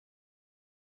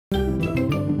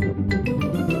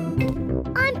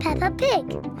Pig.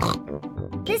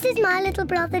 This is my little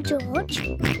brother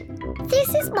George.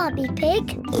 This is Mummy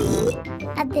Pig.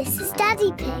 And this is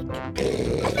Daddy Pig.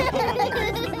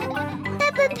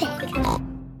 Peppa Pig.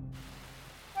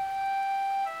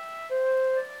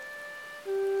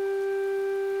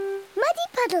 Muddy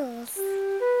Puddles.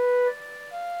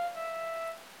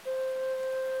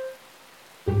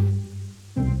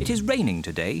 It is raining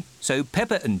today, so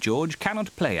Peppa and George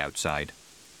cannot play outside.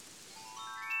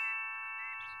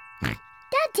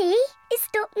 Daddy, it's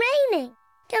stopped raining.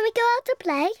 Can we go out to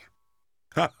play?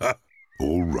 Ha ha!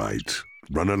 All right.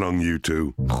 Run along, you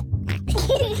two.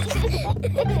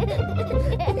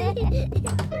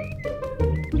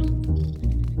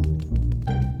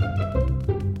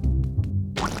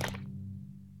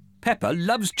 Peppa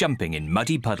loves jumping in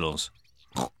muddy puddles.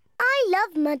 I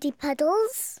love muddy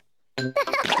puddles.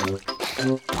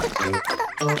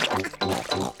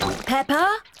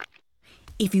 Peppa,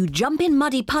 if you jump in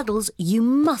muddy puddles, you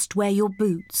must wear your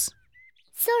boots.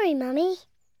 Sorry, Mummy.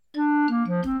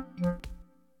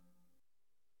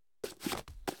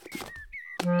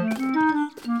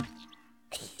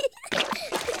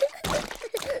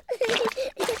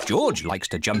 George likes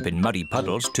to jump in muddy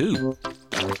puddles too.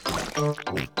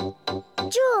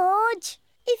 George,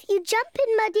 if you jump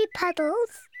in muddy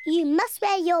puddles, you must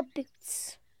wear your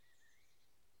boots.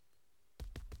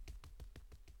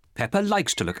 Peppa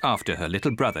likes to look after her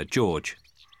little brother George.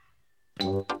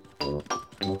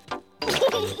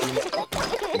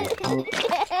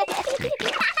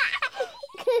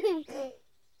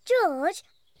 George,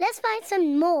 let's find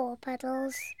some more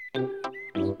puddles.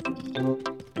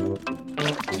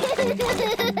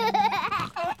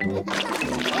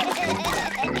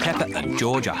 Peppa and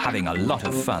George are having a lot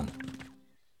of fun.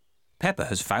 Peppa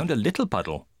has found a little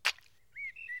puddle.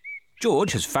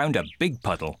 George has found a big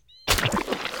puddle.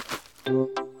 Look,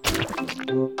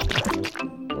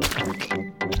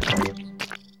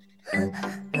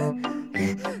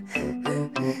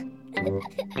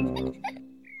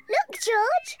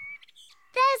 George.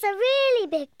 There's a really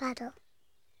big puddle.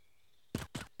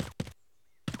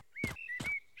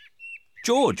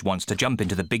 George wants to jump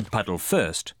into the big puddle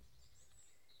first.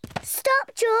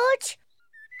 Stop, George.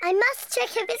 I must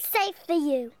check if it's safe for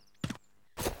you.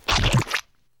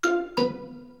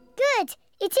 Good.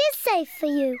 It is safe for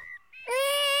you.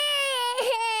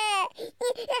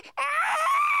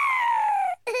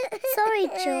 Sorry,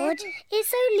 George.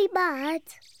 It's only mud.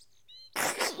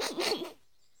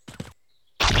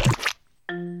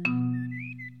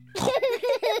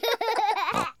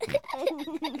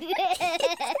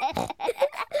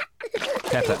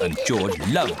 Peppa and George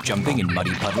love jumping in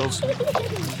muddy puddles.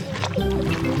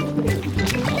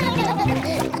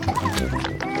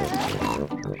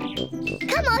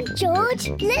 Come on, George.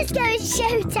 Let's go and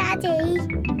show Daddy.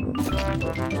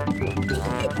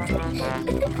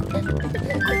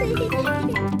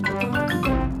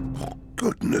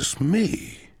 Goodness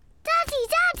me.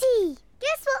 Daddy!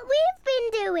 Guess what we've been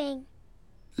doing?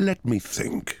 Let me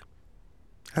think.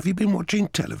 Have you been watching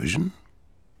television?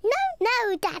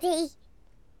 No, Daddy.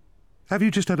 Have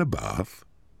you just had a bath?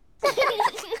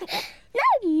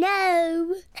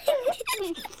 No.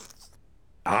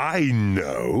 I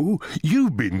know.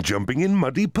 You've been jumping in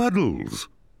muddy puddles.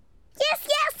 Yes,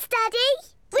 Daddy.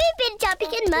 We've been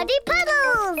jumping in muddy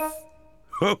puddles.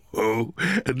 Ho, ho.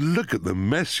 And look at the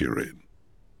mess you're in.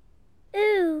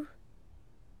 Ooh.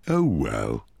 Oh,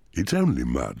 well, it's only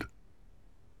mud.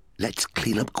 Let's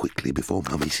clean up quickly before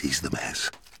Mummy sees the mess.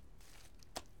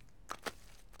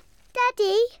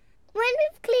 Daddy, when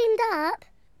we've cleaned up,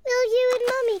 will you and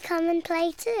Mummy come and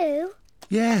play too?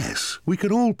 Yes, we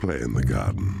can all play in the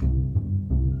garden.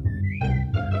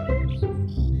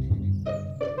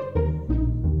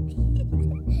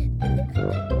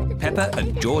 Peppa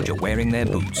and George are wearing their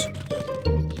boots.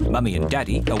 Mummy and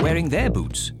Daddy are wearing their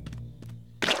boots.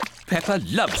 Peppa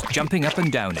loves jumping up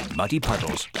and down in muddy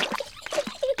puddles.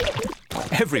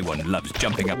 Everyone loves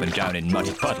jumping up and down in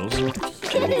muddy puddles.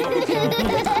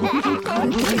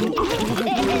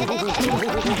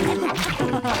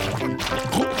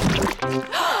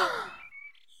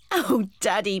 Oh,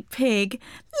 Daddy Pig,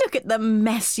 look at the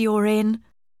mess you're in.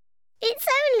 It's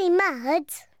only mud.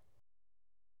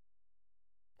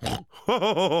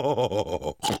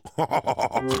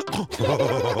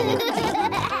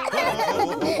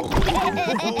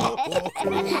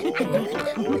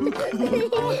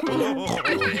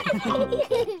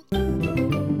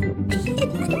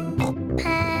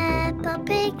 Peppa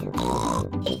Pig.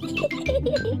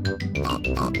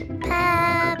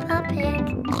 Peppa Pig.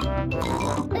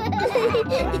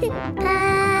 Peppa